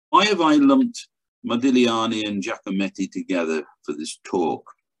why have I lumped Modigliani and Giacometti together for this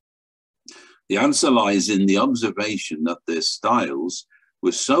talk? The answer lies in the observation that their styles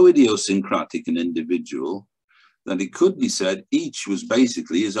were so idiosyncratic and individual that it could be said each was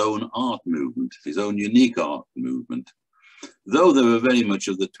basically his own art movement, his own unique art movement, though they were very much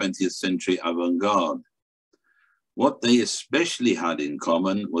of the 20th century avant-garde. What they especially had in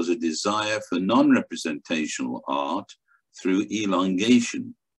common was a desire for non-representational art through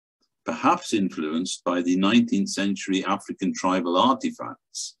elongation, perhaps influenced by the 19th century African tribal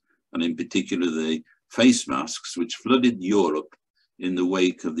artifacts, and in particular the face masks which flooded Europe in the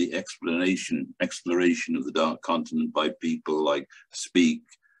wake of the exploration of the Dark Continent by people like Speke,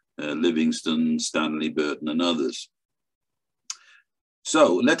 Livingstone, Stanley Burton, and others.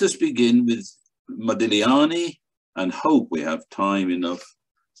 So let us begin with Modigliani and hope we have time enough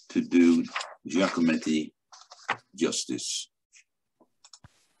to do Giacometti justice.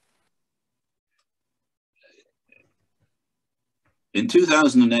 In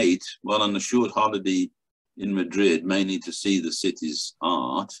 2008, while on a short holiday in Madrid, mainly to see the city's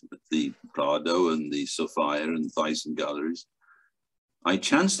art at the Prado and the Sophia and Thyssen galleries, I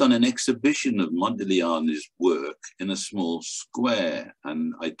chanced on an exhibition of Modigliani's work in a small square,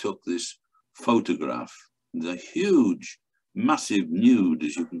 and I took this photograph. The huge, massive nude,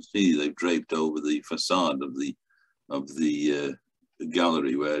 as you can see, they've draped over the facade of the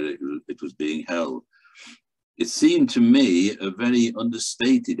gallery where it was being held. It seemed to me a very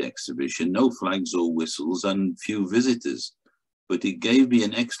understated exhibition, no flags or whistles and few visitors, but it gave me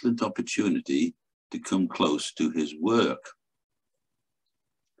an excellent opportunity to come close to his work.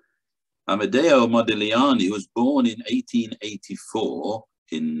 Amedeo Modigliani was born in 1884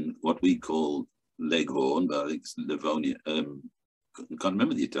 in what we call Leghorn, but I think it's Livonia. I can't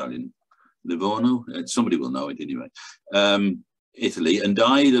remember the Italian. Livorno? Somebody will know it anyway. Italy, and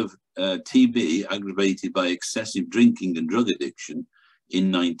died of TB aggravated by excessive drinking and drug addiction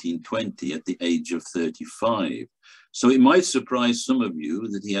in 1920 at the age of 35. So it might surprise some of you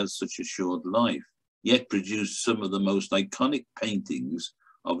that he has such a short life, yet produced some of the most iconic paintings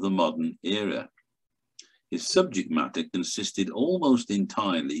of the modern era. His subject matter consisted almost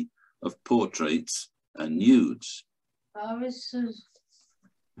entirely of portraits and nudes. Barrister's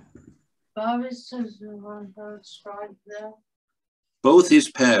one right there. Both his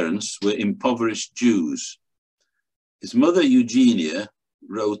parents were impoverished Jews. His mother, Eugenia,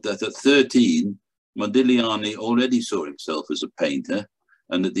 wrote that at 13, Modigliani already saw himself as a painter,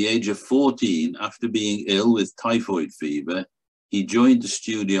 and at the age of 14, after being ill with typhoid fever, he joined the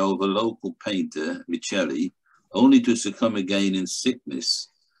studio of a local painter, Micheli, only to succumb again in sickness,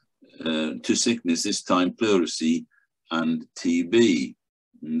 this time pleurisy and TB.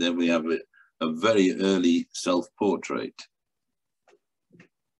 And then we have a very early self-portrait,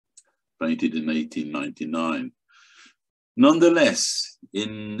 painted in 1899. Nonetheless,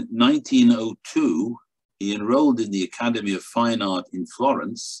 in 1902, he enrolled in the Academy of Fine Art in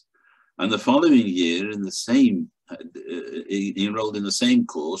Florence, and the following year he enrolled in the same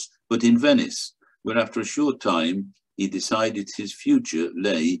course, but in Venice, where after a short time, he decided his future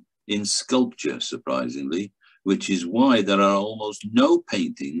lay in sculpture, surprisingly, which is why there are almost no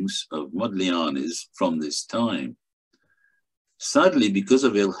paintings of Modigliani's from this time. Sadly, because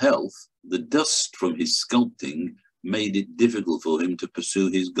of ill health, the dust from his sculpting made it difficult for him to pursue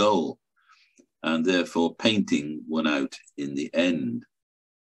his goal, and therefore painting won out in the end.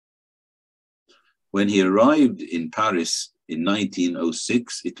 When he arrived in Paris in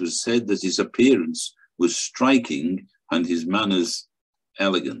 1906, it was said that his appearance was striking and his manners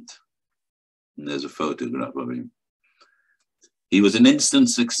elegant. And there's a photograph of him. He was an instant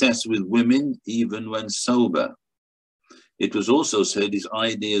success with women, even when sober. It was also said his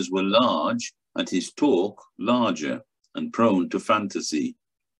ideas were large and his talk larger and prone to fantasy.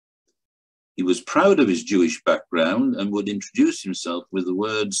 He was proud of his Jewish background and would introduce himself with the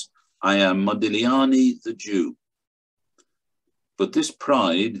words, "I am Modigliani the Jew." But this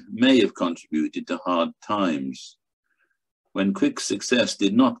pride may have contributed to hard times. When quick success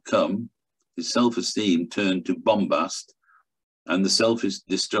did not come, his self-esteem turned to bombast and the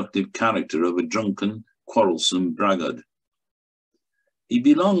self-destructive character of a drunken, quarrelsome braggart. He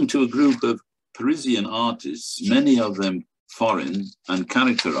belonged to a group of Parisian artists, many of them foreign and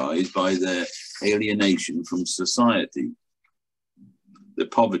characterized by their alienation from society, their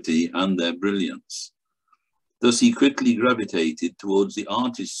poverty and their brilliance. Thus he quickly gravitated towards the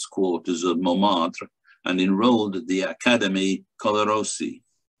artists' quarters of Montmartre and enrolled at the Académie Colarossi.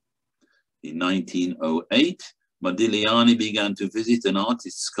 In 1908, Modigliani began to visit an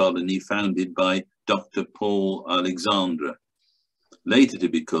artists' colony founded by Dr. Paul Alexandre. later to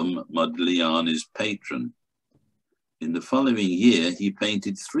become Modigliani's patron. In the following year, he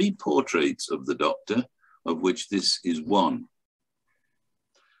painted 3 portraits of the doctor, of which this is one.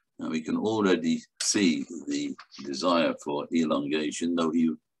 Now we can already see the desire for elongation, though he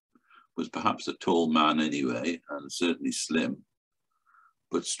was perhaps a tall man anyway, and certainly slim.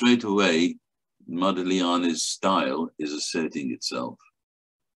 But straight away, Modigliani's style is asserting itself.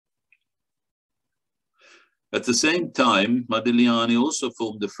 At the same time, Modigliani also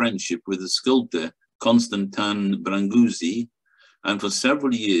formed a friendship with the sculptor Constantin Brancusi, and for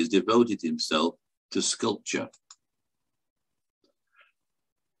several years devoted himself to sculpture.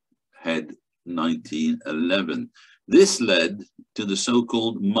 Head 1911. This led to the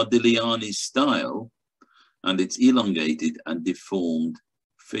so-called Modigliani style and its elongated and deformed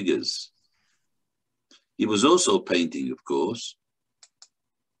figures. He was also painting, of course.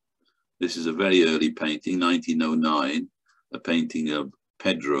 This is a very early painting, 1909, a painting of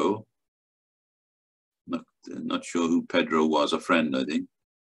Pedro. Not sure who Pedro was, a friend, I think.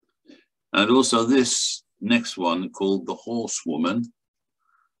 And also this next one called The Horsewoman,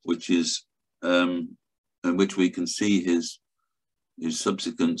 which is, in which we can see his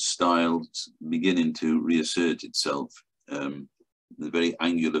subsequent style beginning to reassert itself. The very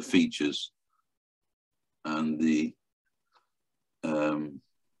angular features and the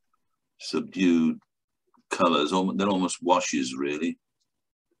subdued colors, they're almost washes, really.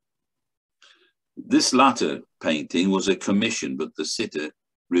 This latter painting was a commission, but the sitter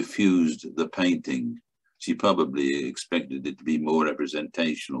refused the painting. She probably expected it to be more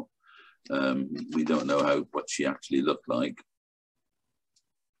representational. We don't know what she actually looked like.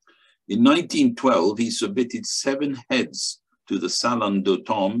 In 1912, he submitted 7 heads to the Salon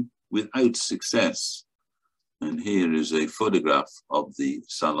d'Automne without success. And here is a photograph of the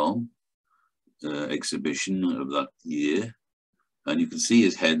Salon exhibition of that year. And you can see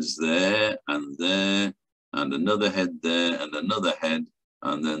his heads there, and another head there, and another head,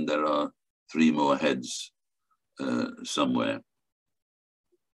 and then there are 3 more heads somewhere.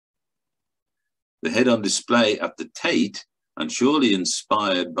 The head on display at the Tate, and surely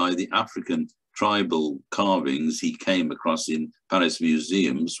inspired by the African tribal carvings he came across in Paris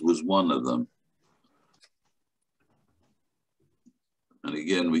museums, was one of them. And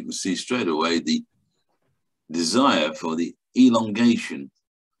again, we can see straight away the desire for the elongation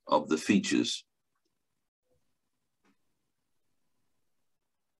of the features.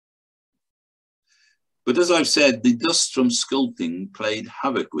 But as I've said, the dust from sculpting played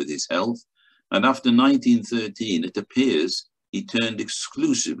havoc with his health, and after 1913, it appears he turned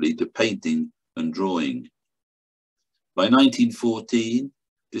exclusively to painting and drawing. By 1914,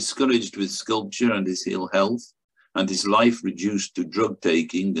 discouraged with sculpture and his ill health, and his life reduced to drug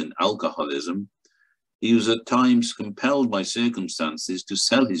taking and alcoholism, he was at times compelled by circumstances to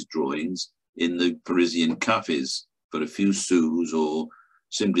sell his drawings in the Parisian cafes for a few sous or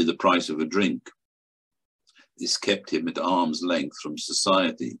simply the price of a drink. This kept him at arm's length from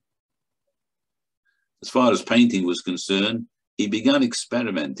society. As far as painting was concerned, he began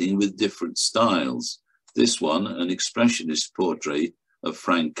experimenting with different styles. This one, an expressionist portrait of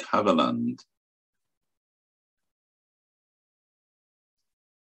Frank Haviland.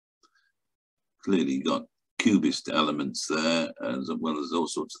 Clearly got cubist elements there, as well as all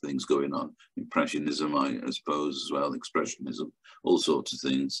sorts of things going on. Impressionism, I suppose, as well, expressionism, all sorts of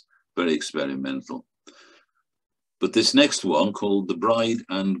things, very experimental. But this next one, called The Bride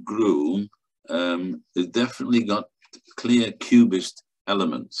and Groom, it definitely got clear cubist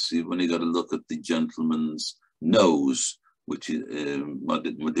elements. You've only got to look at the gentleman's nose, which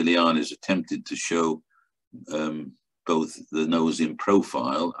Modigliani has attempted to show both the nose in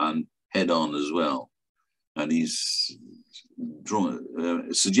profile and head on as well, and he's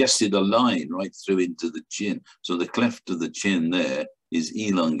suggested a line right through into the chin, so the cleft of the chin there is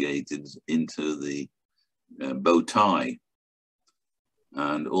elongated into the bow tie,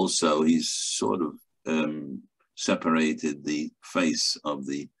 and also he's sort of separated the face of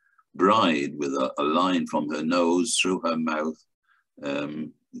the bride with a line from her nose through her mouth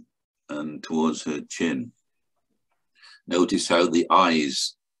and towards her chin. Notice how the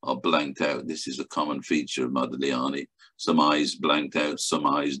eyes are blanked out. This is a common feature of Modigliani. Some eyes blanked out, some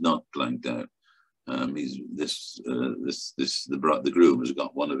eyes not blanked out. The groom has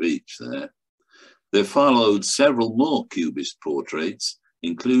got one of each there. There followed several more cubist portraits,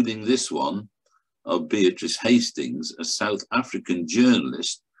 including this one of Beatrice Hastings, a South African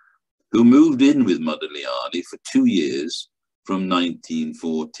journalist who moved in with Modigliani for 2 years from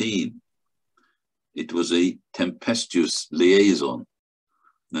 1914. It was a tempestuous liaison.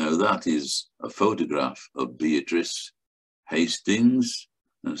 Now that is a photograph of Beatrice Hastings,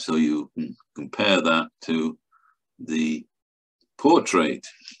 and so you can compare that to the portrait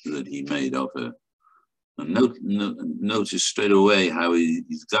that he made of her. And notice straight away how he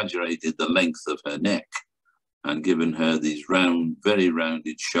exaggerated the length of her neck and given her these round, very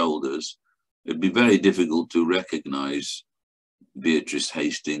rounded shoulders. It'd be very difficult to recognize Beatrice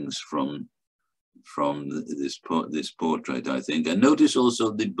Hastings from this portrait, I think. And notice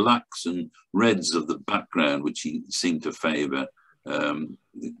also the blacks and reds of the background, which he seemed to favor,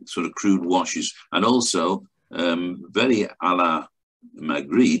 sort of crude washes. And also, very a la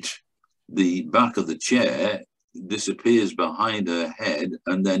Magritte, the back of the chair disappears behind her head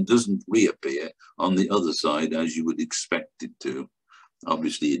and then doesn't reappear on the other side as you would expect it to.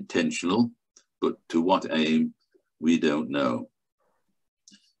 Obviously intentional, but to what aim, we don't know.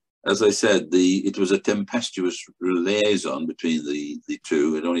 As I said, it was a tempestuous liaison between the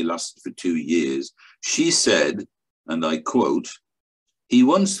two. It only lasted for 2 years. She said, and I quote, "He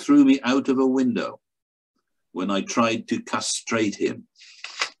once threw me out of a window when I tried to castrate him."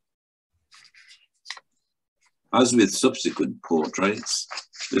 As with subsequent portraits,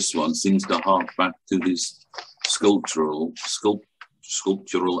 this one seems to hark back to his sculptural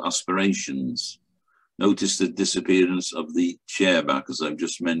aspirations. Notice the disappearance of the chair back, as I've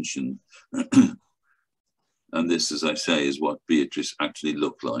just mentioned. And this, as I say, is what Beatrice actually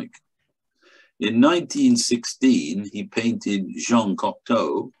looked like. In 1916, he painted Jean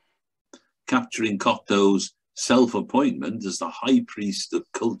Cocteau, capturing Cocteau's self-appointment as the high priest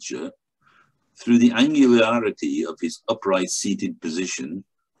of culture through the angularity of his upright seated position,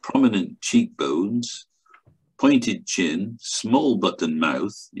 prominent cheekbones, pointed chin, small button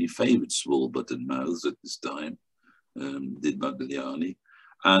mouth. He favoured small button mouths at this time, did Modigliani,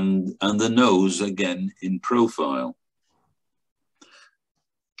 and the nose again in profile.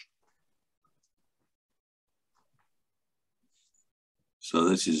 So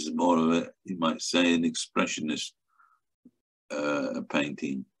this is more of a, you might say, an expressionist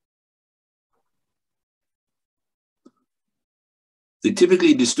painting. The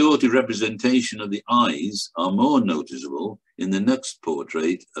typically distorted representation of the eyes are more noticeable in the next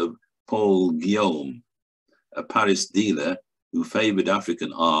portrait of Paul Guillaume, a Paris dealer who favoured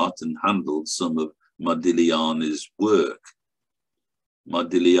African art and handled some of Modigliani's work.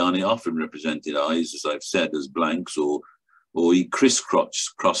 Modigliani often represented eyes, as I've said, as blanks, or he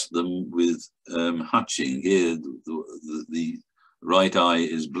crisscrossed them with hatching. Here, the right eye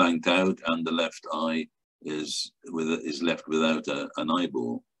is blanked out and the left eye is left without an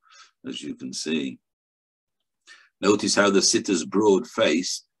eyeball, as you can see. Notice how the sitter's broad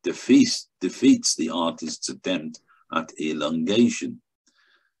face defeats the artist's attempt at elongation.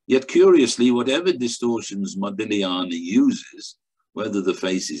 Yet curiously, whatever distortions Modigliani uses, whether the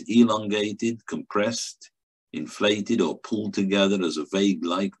face is elongated, compressed, inflated, or pulled together as a vague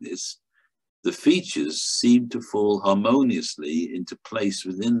likeness, the features seem to fall harmoniously into place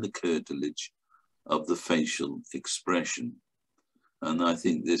within the curtilage of the facial expression. And I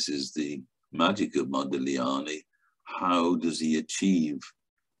think this is the magic of Modigliani. How does he achieve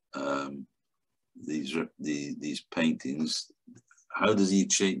these paintings? How does he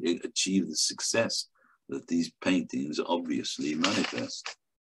achieve the success that these paintings obviously manifest?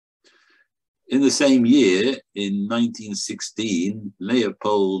 In the same year, in 1916,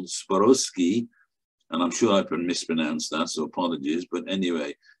 Leopold Swarovski, and I'm sure I mispronounced that, so apologies, but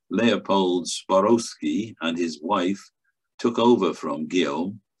anyway, Leopold Swarovski and his wife took over from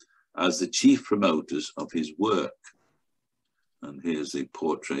Guillaume as the chief promoters of his work. And here's a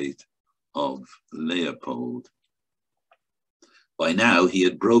portrait of Leopold. By now, he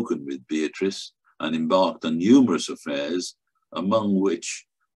had broken with Beatrice and embarked on numerous affairs, among which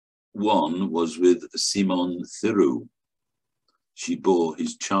one was with Simone Theroux. She bore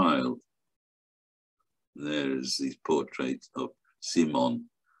his child. There is the portrait of Simone.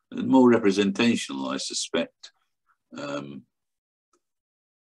 And more representational, I suspect, and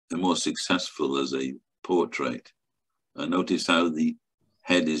more successful as a portrait. Notice how the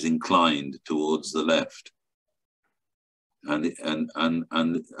head is inclined towards the left, and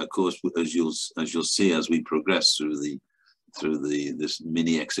of course, as you'll see as we progress through this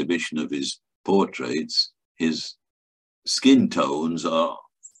mini exhibition of his portraits, his skin tones are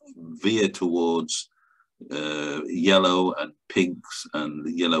veer towards yellow and pinks and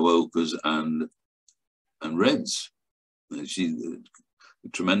yellow ochres and reds. You see a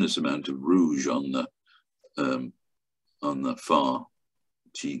tremendous amount of rouge on the far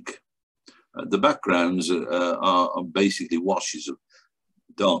cheek. The backgrounds are basically washes of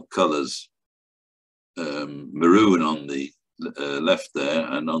dark colours, maroon on the left there,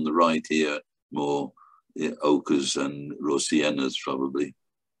 and on the right here more ochres and raw siennas probably.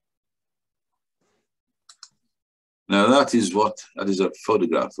 Now that is a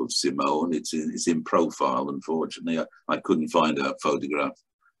photograph of Simone. It's in profile. Unfortunately, I couldn't find a photograph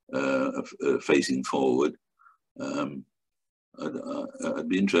facing forward. I'd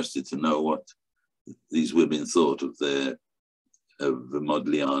be interested to know what these women thought of the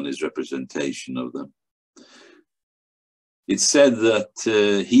Modigliani's representation of them. It's said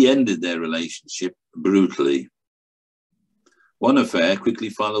that he ended their relationship brutally. One affair quickly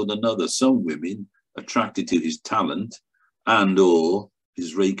followed another. Some women, attracted to his talent and/or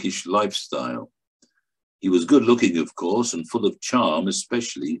his rakish lifestyle. He was good looking, of course, and full of charm,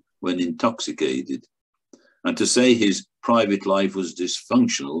 especially when intoxicated. And to say his private life was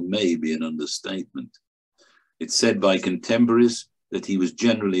dysfunctional may be an understatement. It's said by contemporaries that he was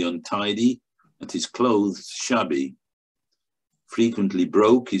generally untidy and his clothes shabby. Frequently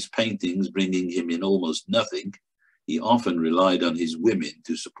broke, his paintings bringing him in almost nothing, he often relied on his women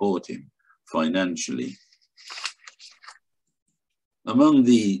to support him financially. Among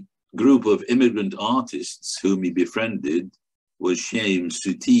the group of immigrant artists whom he befriended was Shem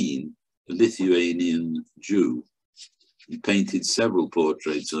Sutin, a Lithuanian Jew. He painted several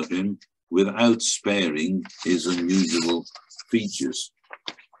portraits of him without sparing his unusual features.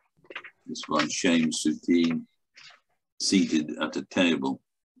 This one, Shem Sutin, seated at a table.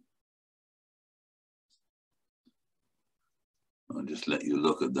 I'll just let you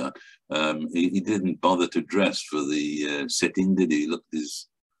look at that. He didn't bother to dress for the sitting, did he? Look, his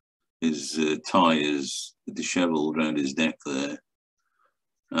tie is disheveled around his neck there.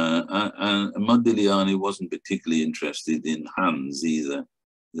 And Modigliani wasn't particularly interested in hands either.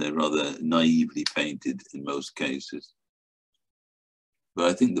 They're rather naively painted in most cases. But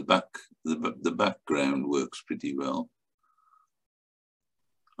I think the background works pretty well.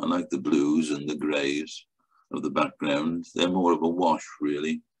 I like the blues and the greys of the background. They're more of a wash,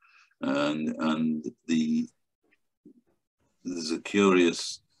 really. And there's a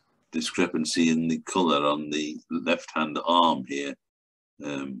curious discrepancy in the colour on the left-hand arm here,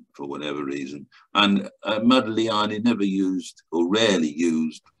 for whatever reason. And Modigliani never used, or rarely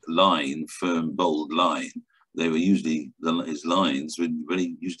used, line, firm, bold line. They were usually, his lines were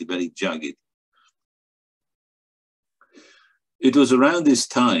usually very jagged. It was around this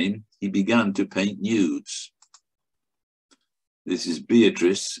time he began to paint nudes. This is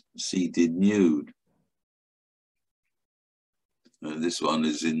Beatrice seated nude. This one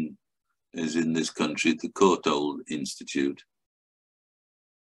is in this country at the Courtauld Institute.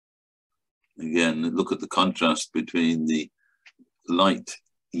 Again, look at the contrast between the light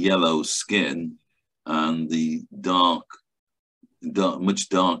yellow skin and the much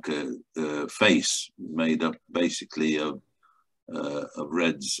darker face, made up basically of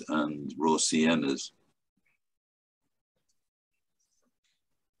reds and raw siennas.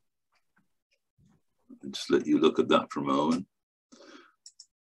 I'll just let you look at that for a moment.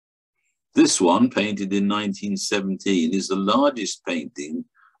 This one, painted in 1917, is the largest painting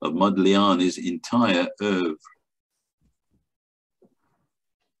of Modigliani's entire oeuvre.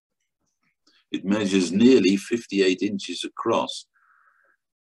 It measures nearly 58 inches across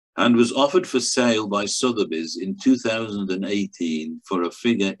and was offered for sale by Sotheby's in 2018 for a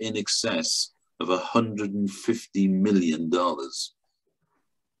figure in excess of $150 million.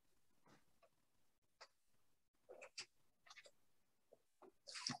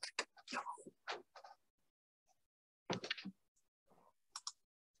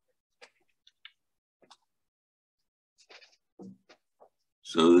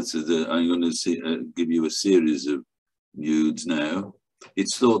 So this is I'm going to give you a series of nudes now.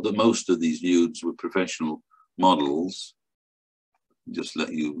 It's thought that most of these nudes were professional models. Just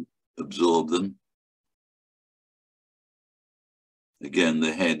let you absorb them. Again,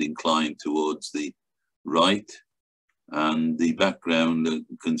 the head inclined towards the right, and the background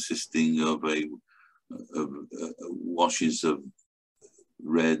consisting of washes of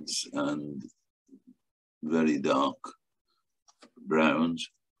reds and very dark browns.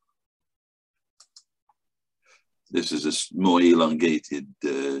 This is a more elongated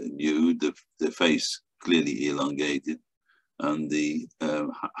nude, the face clearly elongated, and the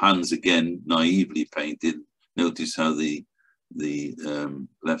hands again naively painted. Notice how the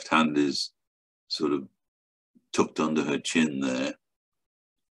left hand is sort of tucked under her chin there.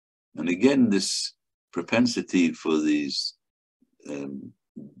 And again, this propensity for these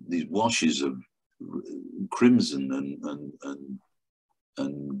washes of crimson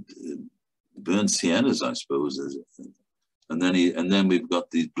and burnt siennas, I suppose. And then we've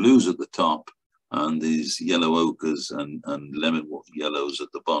got these blues at the top and these yellow ochres and lemon yellows at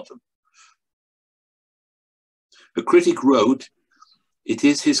the bottom. A critic wrote, "It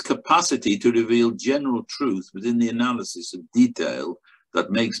is his capacity to reveal general truth within the analysis of detail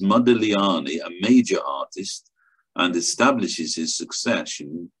that makes Modigliani a major artist and establishes his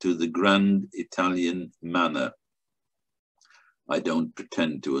succession to the grand Italian manner." I don't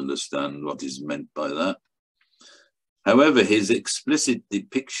pretend to understand what is meant by that. However, his explicit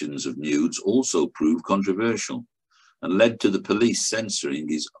depictions of nudes also proved controversial and led to the police censoring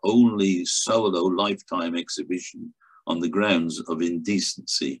his only solo lifetime exhibition on the grounds of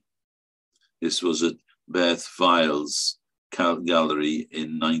indecency. This was at Beth Files Gallery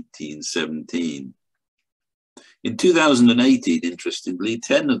in 1917. In 2018, interestingly,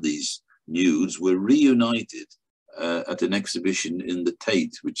 10 of these nudes were reunited at an exhibition in the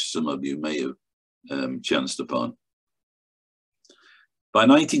Tate, which some of you may have chanced upon. By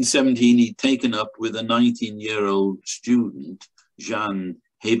 1917, he'd taken up with a 19-year-old student, Jeanne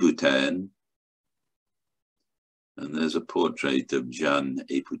Hébuterne, and there's a portrait of Jeanne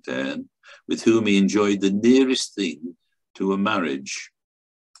Hébuterne, with whom he enjoyed the nearest thing to a marriage.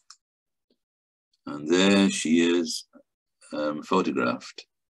 And there she is, photographed.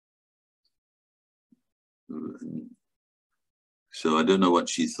 So I don't know what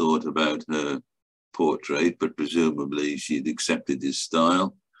she thought about her portrait, but presumably she'd accepted his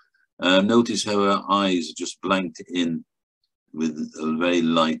style. Notice how her eyes are just blanked in with a very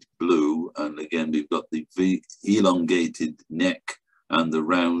light blue, and again we've got the elongated neck and the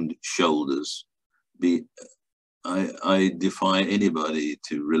round shoulders. I defy anybody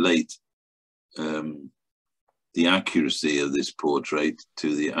to relate the accuracy of this portrait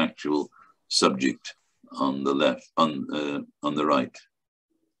to the actual subject on the left, on the right.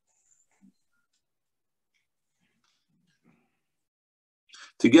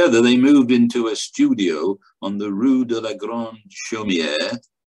 Together, they moved into a studio on the Rue de la Grande Chaumière,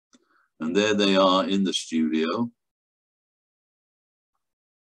 and there they are in the studio.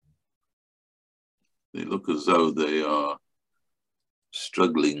 They look as though they are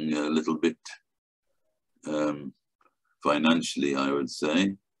struggling a little bit financially, I would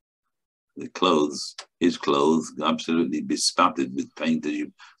say. The clothes, his clothes, absolutely bespattered with paint, as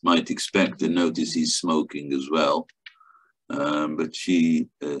you might expect, and notice he's smoking as well. But she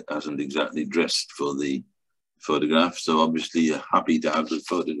hasn't exactly dressed for the photograph, so obviously you're happy to have the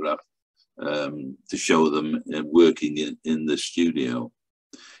photograph to show them working in the studio.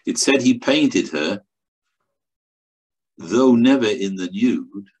 It said he painted her, though never in the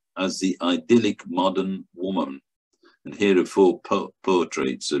nude, as the idyllic modern woman. And here are 4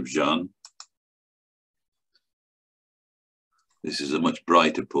 portraits of Jeanne. This is a much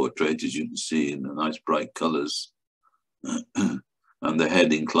brighter portrait, as you can see, in the nice bright colours. And the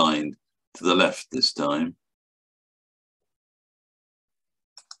head inclined to the left this time.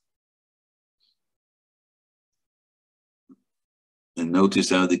 And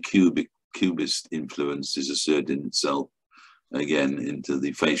notice how the cubist influence is asserting itself again into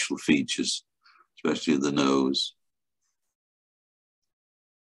the facial features, especially the nose.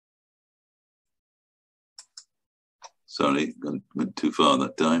 Sorry, went too far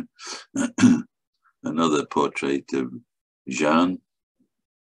that time. Another portrait of Jeanne.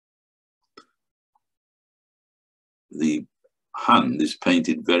 The hand is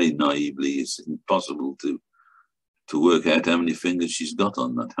painted very naively. It's impossible to work out how many fingers she's got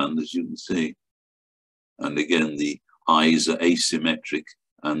on that hand, as you can see. And again, the eyes are asymmetric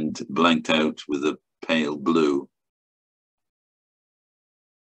and blanked out with a pale blue.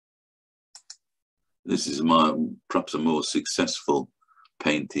 This is perhaps a more successful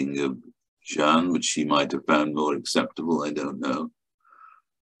painting of Jeanne, which she might have found more acceptable, I don't know.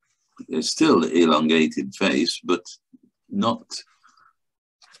 It's still an elongated face, but not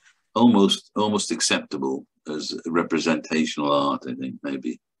almost acceptable as representational art, I think,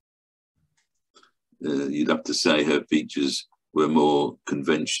 maybe. You'd have to say her features were more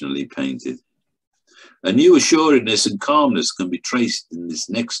conventionally painted. A new assuredness and calmness can be traced in this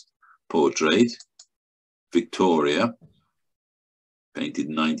next portrait, Victoria, painted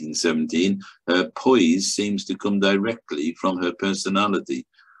in 1917. Her poise seems to come directly from her personality.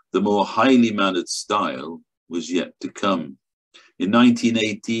 The more highly mannered style was yet to come. In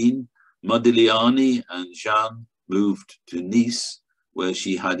 1918, Modigliani and Jeanne moved to Nice, where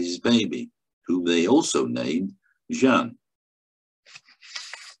she had his baby, whom they also named Jeanne.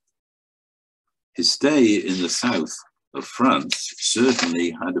 His stay in the south of France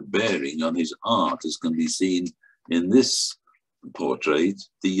certainly had a bearing on his art, as can be seen in this portrait,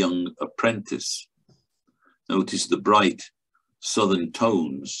 The Young Apprentice. Notice the bright southern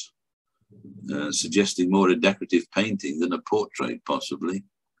tones, suggesting more a decorative painting than a portrait, possibly.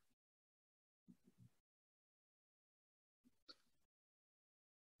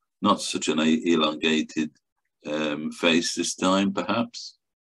 Not such an elongated face this time, perhaps,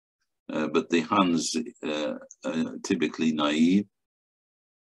 but the hands are typically naive,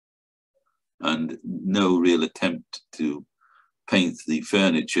 and no real attempt to paint the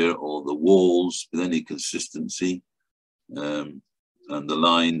furniture or the walls with any consistency. And the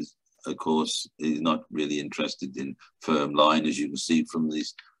line, of course, is not really interested in firm line, as you can see from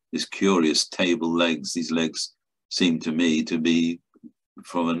these curious table legs. These legs seem to me to be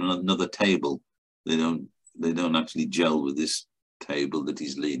from another table. They don't actually gel with this table that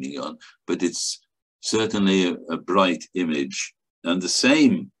he's leaning on, but it's certainly a bright image. And the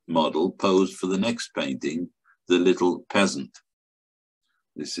same model posed for the next painting, The Little Peasant.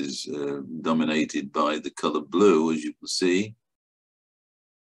 This is dominated by the color blue, as you can see.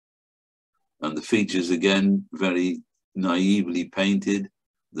 And the features, again, very naively painted.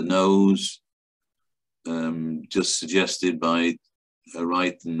 The nose just suggested by a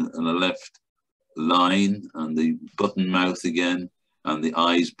right and a left line, and the button mouth again, and the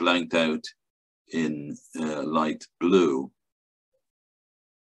eyes blanked out in light blue.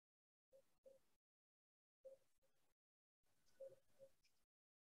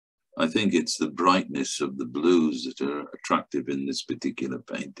 I think it's the brightness of the blues that are attractive in this particular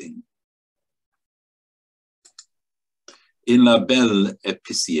painting. In La Belle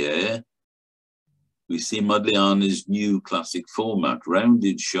Épicière, we see Modigliani's new classic format,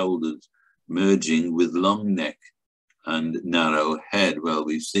 rounded shoulders merging with long neck and narrow head. Well,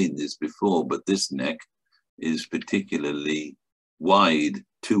 we've seen this before, but this neck is particularly wide,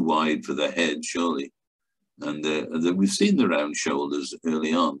 too wide for the head, surely. And we've seen the round shoulders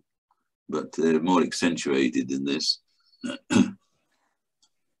early on, but they're more accentuated in this. The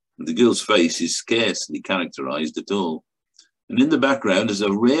girl's face is scarcely characterized at all. And in the background is a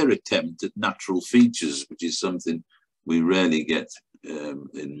rare attempt at natural features, which is something we rarely get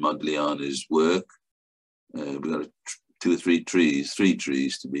in Modigliani's work. We've got three trees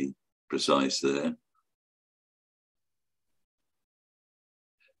to be precise there.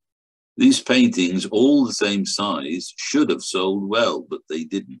 These paintings, all the same size, should have sold well, but they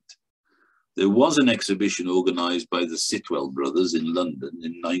didn't. There was an exhibition organized by the Sitwell brothers in London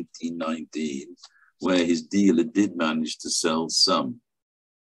in 1919, where his dealer did manage to sell some.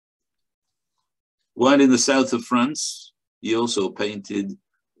 While in the south of France, he also painted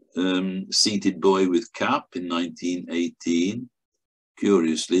Seated Boy with Cap in 1918.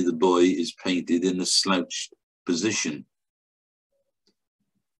 Curiously, the boy is painted in a slouched position,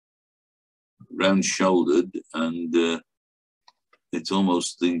 round-shouldered, and it's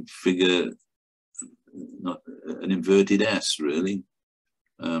almost the figure, not an inverted S, really.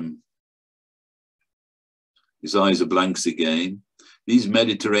 His eyes are blanks again. These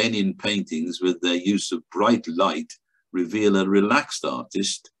Mediterranean paintings, with their use of bright light, reveal a relaxed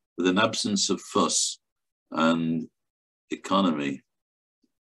artist with an absence of fuss and economy.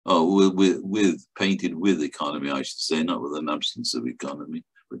 Oh, painted with economy, I should say, not with an absence of economy,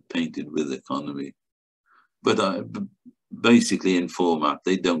 but painted with economy. But basically in format,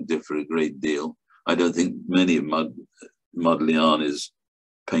 they don't differ a great deal. I don't think many of Modigliani's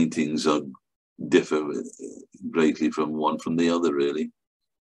paintings differ greatly from one from the other, really.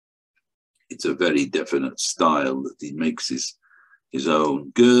 It's a very definite style that he makes his own.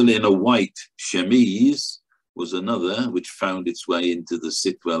 Girl in a White Chemise was another, which found its way into the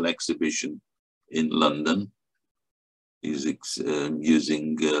Sitwell exhibition in London. He's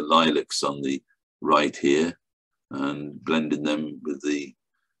using lilacs on the right here and blending them with the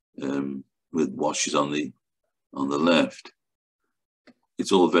with washes on the left.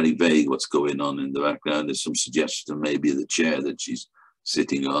 It's all very vague what's going on in the background. There's some suggestion of maybe the chair that she's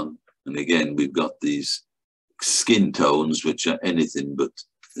sitting on. And again, we've got these skin tones, which are anything but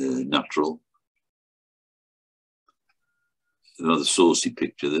natural. Another saucy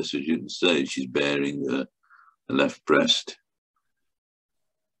picture, this, as you can say. She's bearing the left breast.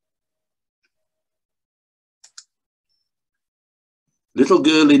 Little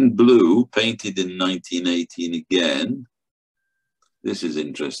Girl in Blue, painted in 1918 again. This is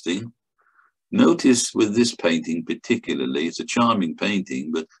interesting. Notice with this painting particularly, it's a charming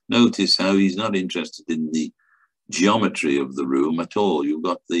painting, but notice how he's not interested in the geometry of the room at all. You've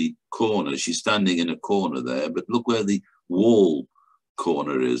got the corner, she's standing in a corner there, but look where the wall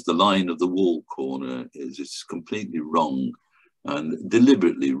corner is, the line of the wall corner is. It's completely wrong, and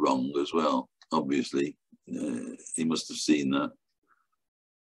deliberately wrong as well, obviously. He must have seen that.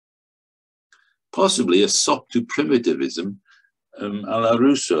 Possibly a sop to primitivism, a la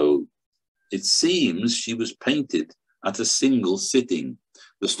Rousseau. It seems she was painted at a single sitting.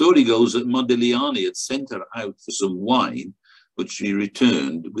 The story goes that Modigliani had sent her out for some wine, but she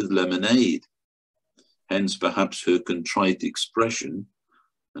returned with lemonade. Hence perhaps her contrite expression,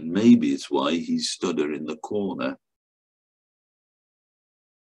 and maybe it's why he stood her in the corner.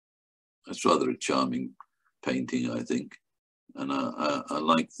 That's rather a charming painting, I think. And I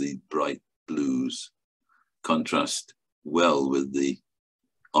like the bright blues, contrast well with the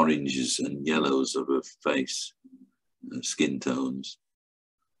oranges and yellows of her face, skin tones.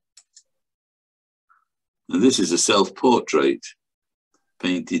 And this is a self-portrait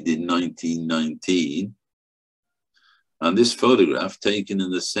painted in 1919. And this photograph, taken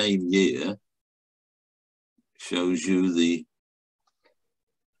in the same year, shows you the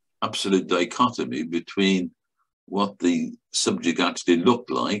absolute dichotomy between what the subject actually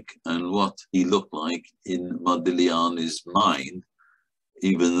looked like and what he looked like in Modigliani's mind,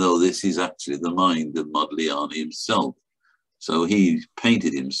 even though this is actually the mind of Modigliani himself. So he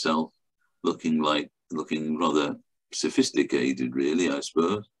painted himself looking rather sophisticated, really, I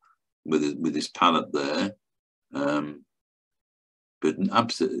suppose, with his palette there, but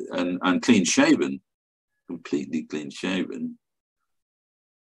and clean shaven, completely clean shaven.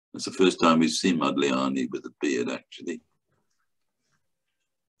 That's the first time we've seen Modigliani with a beard, actually.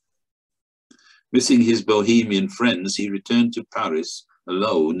 Missing his bohemian friends, he returned to Paris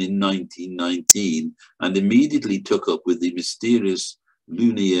alone in 1919 and immediately took up with the mysterious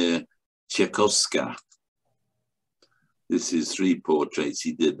Lunia Tchaikovsky. This is 3 portraits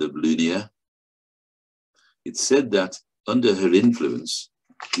he did of Lunia. It's said that under her influence,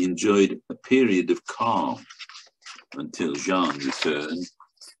 he enjoyed a period of calm until Jean returned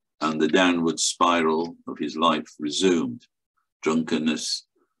and the downward spiral of his life resumed: drunkenness,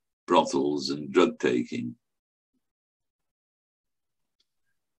 brothels, and drug taking.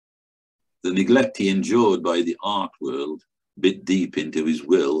 The neglect he endured by the art world bit deep into his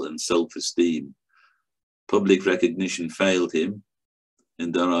will and self-esteem. Public recognition failed him,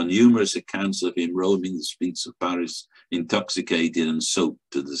 and there are numerous accounts of him roaming the streets of Paris, intoxicated and soaked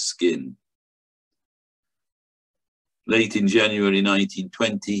to the skin. Late in January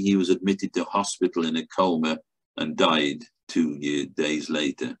 1920, he was admitted to hospital in a coma and died 2 days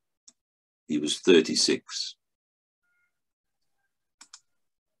later. He was 36.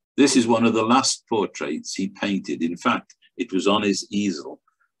 This is one of the last portraits he painted. In fact, it was on his easel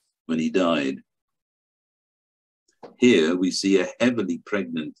when he died. Here we see a heavily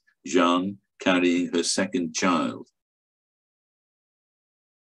pregnant Jeanne carrying her second child.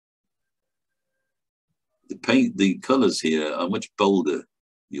 The colours here are much bolder,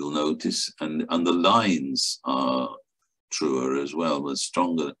 you'll notice, and the lines are truer as well, with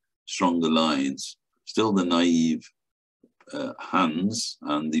stronger lines. Still the naive hands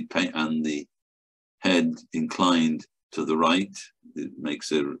and the head inclined to the right. It makes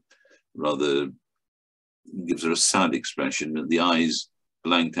her gives her a sad expression, and the eyes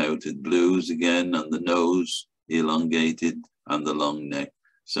blanked out in blues again, and the nose elongated, and the long neck.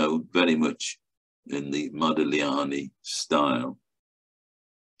 So very much in the Modigliani style.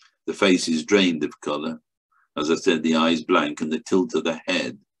 The face is drained of colour. As I said, the eyes blank, and the tilt of the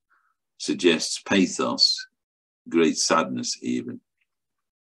head suggests pathos, great sadness even.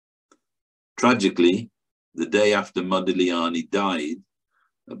 Tragically, the day after Modigliani died,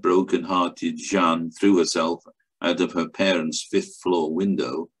 a broken-hearted Jeanne threw herself out of her parents' 5th floor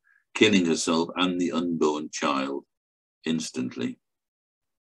window, killing herself and the unborn child instantly.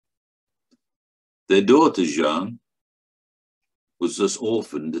 Their daughter, Jeanne, was thus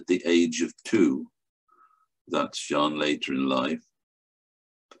orphaned at the age of 2. That's Jeanne later in life,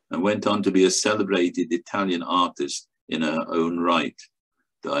 and went on to be a celebrated Italian artist in her own right,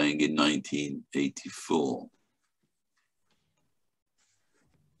 dying in 1984.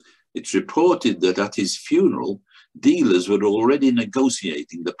 It's reported that at his funeral, dealers were already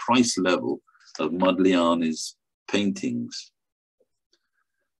negotiating the price level of Modigliani's paintings.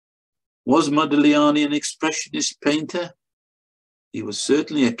 Was Modigliani an expressionist painter? He was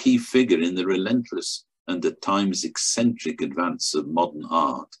certainly a key figure in the relentless and at times eccentric advance of modern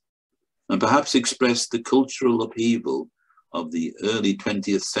art, and perhaps expressed the cultural upheaval of the early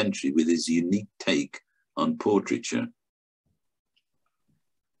 20th century with his unique take on portraiture.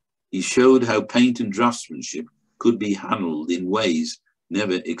 He showed how paint and draftsmanship could be handled in ways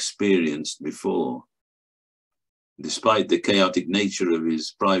never experienced before. Despite the chaotic nature of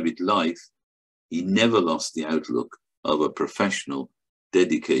his private life, he never lost the outlook of a professional,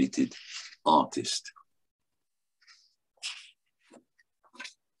 dedicated artist.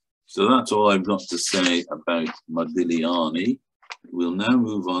 So that's all I've got to say about Modigliani. We'll now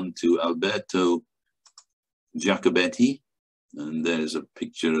move on to Alberto Giacometti. And there's a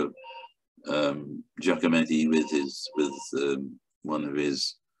picture of Giacometti with one of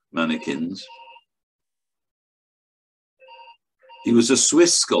his mannequins. He was a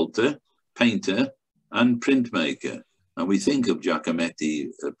Swiss sculptor, painter, and printmaker. And we think of Giacometti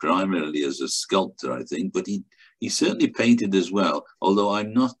primarily as a sculptor, I think, but he certainly painted as well, although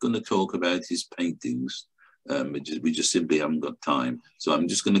I'm not going to talk about his paintings. We just simply haven't got time. So I'm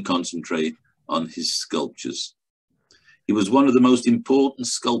just going to concentrate on his sculptures. He was one of the most important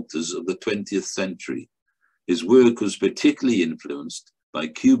sculptors of the 20th century. His work was particularly influenced by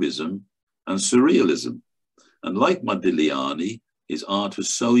Cubism and Surrealism. And like Modigliani, his art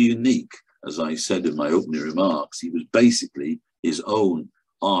was so unique, as I said in my opening remarks, he was basically his own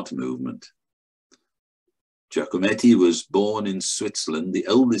art movement. Giacometti was born in Switzerland, the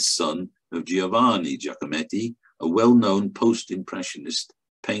eldest son of Giovanni Giacometti, a well-known post-impressionist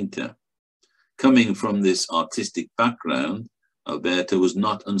painter. Coming from this artistic background, Alberto was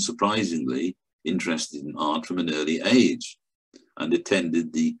not unsurprisingly interested in art from an early age and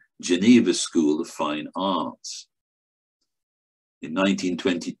attended the Geneva School of Fine Arts. In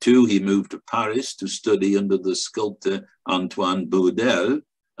 1922, he moved to Paris to study under the sculptor Antoine Bourdelle,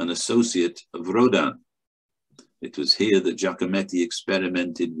 an associate of Rodin. It was here that Giacometti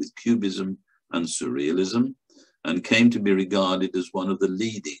experimented with Cubism and Surrealism and came to be regarded as one of the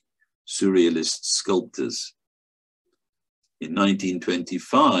leading Surrealist sculptors. In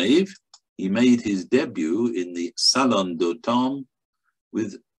 1925, he made his debut in the Salon d'Automne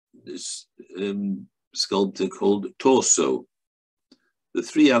with this sculptor called Torso. The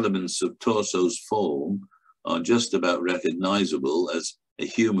three elements of Torso's form are just about recognizable as a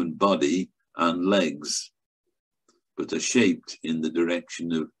human body and legs, but are shaped in the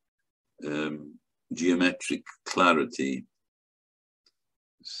direction of geometric clarity.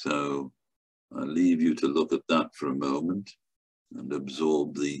 So I'll leave you to look at that for a moment and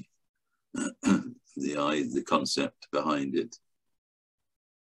absorb the concept behind it.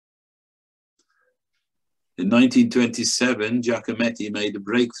 In 1927, Giacometti made a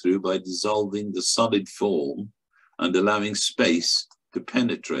breakthrough by dissolving the solid form and allowing space to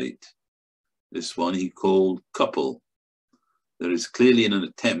penetrate. This one he called couple. There is clearly an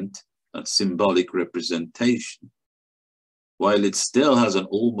attempt at symbolic representation. While it still has an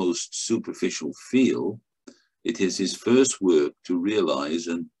almost superficial feel, it is his first work to realize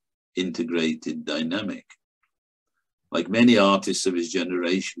an integrated dynamic. Like many artists of his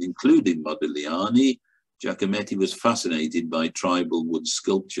generation, including Modigliani, Giacometti was fascinated by tribal wood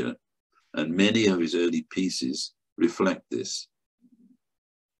sculpture, and many of his early pieces reflect this.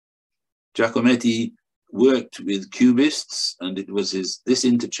 Giacometti worked with Cubists, and it was this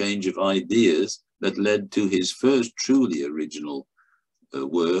interchange of ideas that led to his first truly original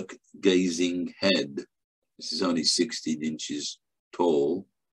work, Gazing Head. This is only 16 inches tall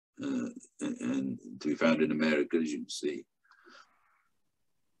and to be found in America, as you can see.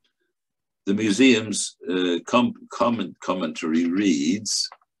 The museum's commentary reads,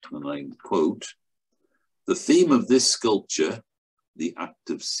 and I quote, "The theme of this sculpture, the act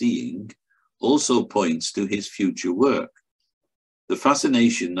of seeing, also points to his future work. The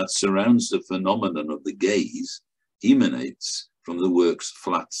fascination that surrounds the phenomenon of the gaze emanates from the work's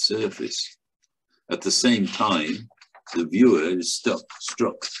flat surface. At the same time, the viewer is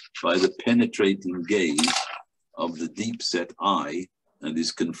struck by the penetrating gaze of the deep-set eye and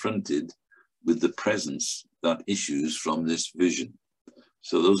is confronted with the presence that issues from this vision."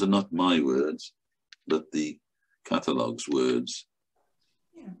 So those are not my words, but the catalogue's words.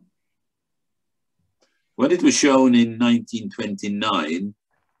 Yeah. When it was shown in 1929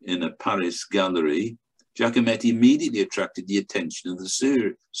 in a Paris gallery, Giacometti immediately attracted the attention of the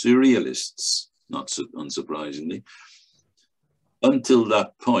Surrealists, not unsurprisingly. Until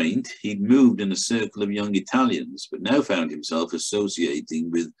that point, he'd moved in a circle of young Italians, but now found himself associating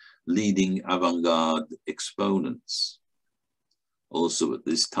with leading avant-garde exponents. Also at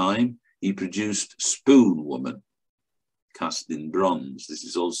this time, he produced Spoon Woman, cast in bronze. This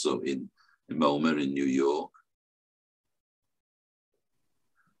is also in MoMA in New York.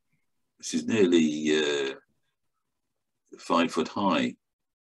 This is nearly 5 foot high.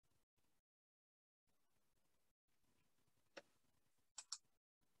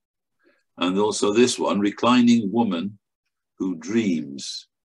 And also this one, Reclining Woman Who Dreams.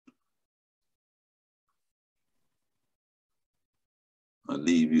 I'll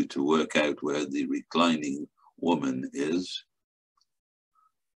leave you to work out where the reclining woman is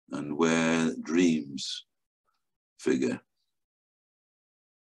and where dreams figure.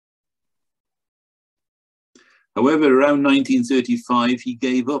 However, around 1935, he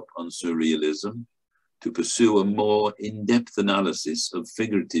gave up on Surrealism to pursue a more in-depth analysis of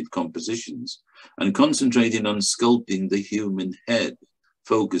figurative compositions and concentrating on sculpting the human head,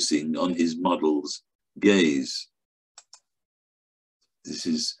 focusing on his model's gaze. This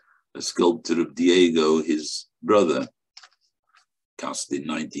is a sculpture of Diego, his brother, cast in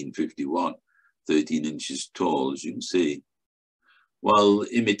 1951, 13 inches tall, as you can see. While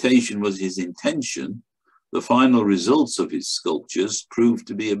imitation was his intention, the final results of his sculptures proved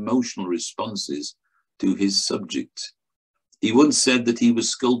to be emotional responses to his subject. He once said that he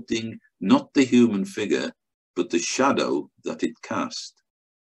was sculpting not the human figure, but the shadow that it cast.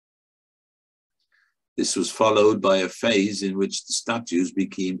 This was followed by a phase in which the statues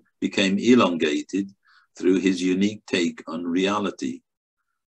became elongated through his unique take on reality.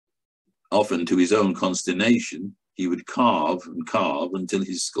 Often to his own consternation, he would carve and carve until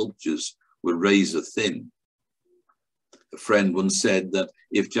his sculptures were razor thin. A friend once said that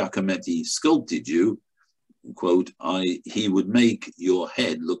if Giacometti sculpted you, quote, he would make your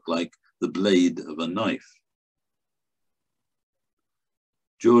head look like the blade of a knife.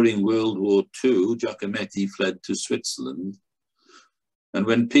 During World War II, Giacometti fled to Switzerland, and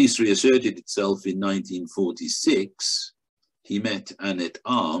when peace reasserted itself in 1946, he met Annette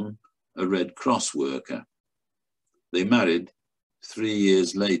Arm, a Red Cross worker. They married 3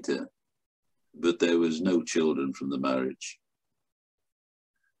 years later, but there was no children from the marriage.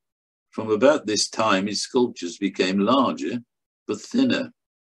 From about this time, his sculptures became larger, but thinner.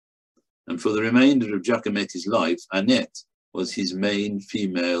 And for the remainder of Giacometti's life, Annette was his main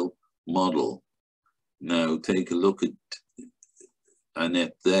female model. Now take a look at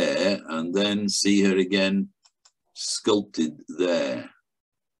Annette there, and then see her again sculpted there.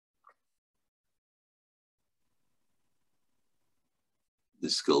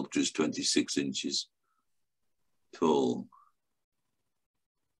 This sculpture is 26 inches tall.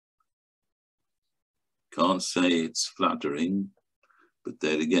 Can't say it's flattering, but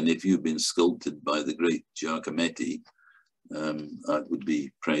there again, if you've been sculpted by the great Giacometti, that would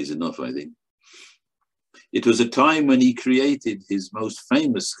be praise enough, I think. It was a time when he created his most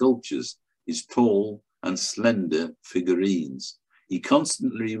famous sculptures, his tall and slender figurines. He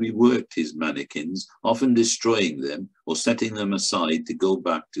constantly reworked his mannequins, often destroying them or setting them aside to go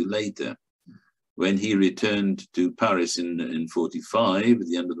back to later. When he returned to Paris in 1945, at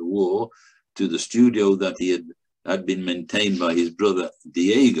the end of the war, to the studio that he had been maintained by his brother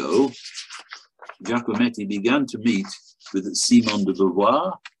Diego, Giacometti began to meet with Simone de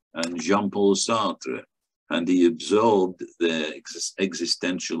Beauvoir and Jean-Paul Sartre, and he absorbed their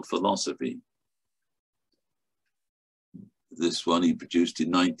existential philosophy. This one he produced in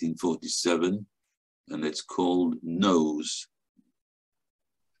 1947, and it's called Nose.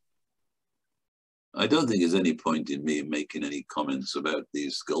 I don't think there's any point in me making any comments about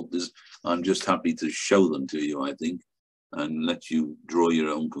these sculptures. I'm just happy to show them to you, I think, and let you draw your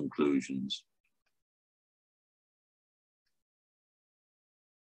own conclusions.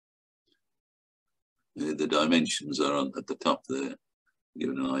 The dimensions are at the top there,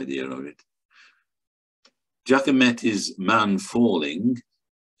 give an idea of it. Giacometti's Man Falling,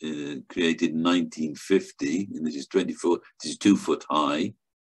 created in 1950, and this is 2 foot high,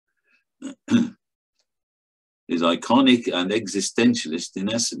 is iconic and existentialist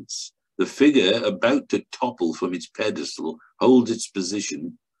in essence. The figure, about to topple from its pedestal, holds its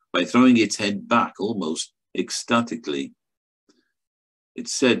position by throwing its head back almost ecstatically.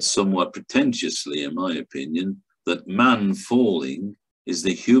 It's said somewhat pretentiously, in my opinion, that man falling is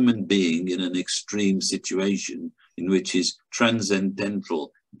the human being in an extreme situation in which his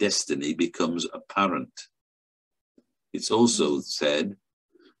transcendental destiny becomes apparent. It's also said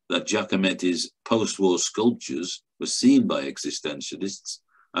that Giacometti's post-war sculptures were seen by existentialists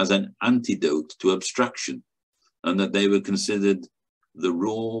as an antidote to abstraction, and that they were considered the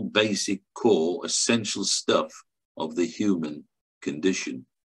raw, basic, core, essential stuff of the human condition.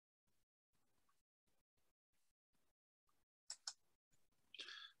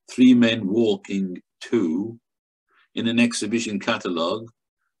 Three Men Walking 2, in an exhibition catalogue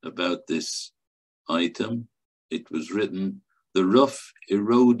about this item, it was written, "The rough,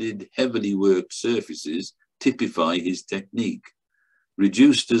 eroded, heavily worked surfaces typify his technique.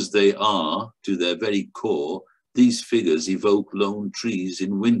 Reduced as they are to their very core, these figures evoke lone trees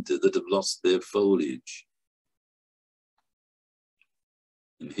in winter that have lost their foliage."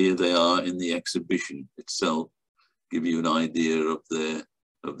 And here they are in the exhibition itself, give you an idea of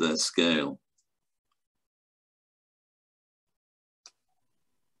their scale.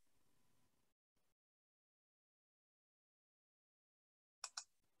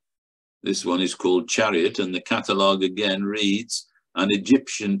 This one is called Chariot, and the catalogue again reads, "An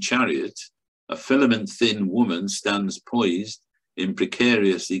Egyptian chariot A filament-thin woman stands poised in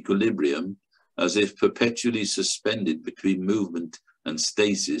precarious equilibrium, as if perpetually suspended between movement and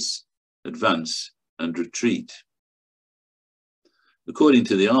stasis, advance and retreat. According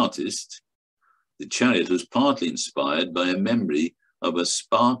to the artist, the chariot was partly inspired by a memory of a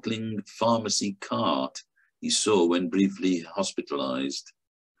sparkling pharmacy cart he saw when briefly hospitalized.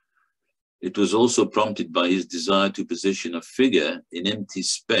 It was also prompted by his desire to position a figure in empty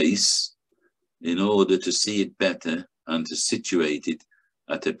space in order to see it better and to situate it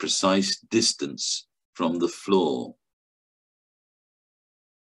at a precise distance from the floor.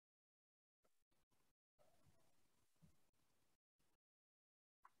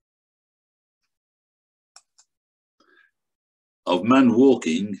 Of man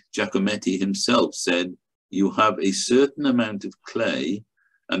walking, Giacometti himself said, "You have a certain amount of clay,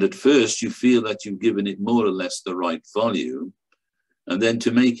 and at first you feel that you've given it more or less the right volume, and then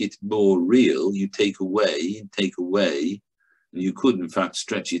to make it more real, you take away, and you could in fact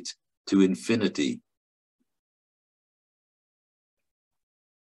stretch it to infinity."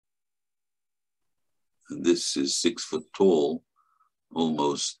 And this is 6 foot tall,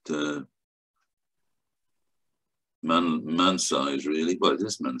 almost man size, really. Well, it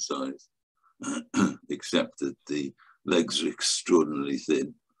is man size, except that the legs are extraordinarily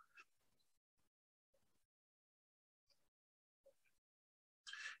thin.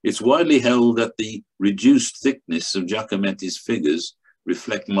 It's widely held that the reduced thickness of Giacometti's figures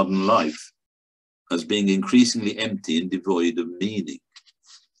reflect modern life as being increasingly empty and devoid of meaning.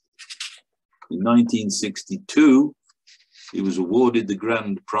 In 1962, he was awarded the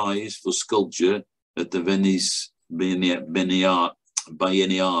Grand Prize for Sculpture at the Venice Biennale,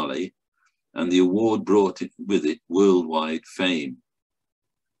 and the award brought with it worldwide fame.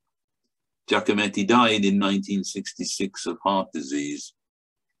 Giacometti died in 1966 of heart disease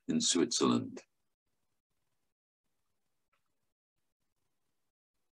in Switzerland.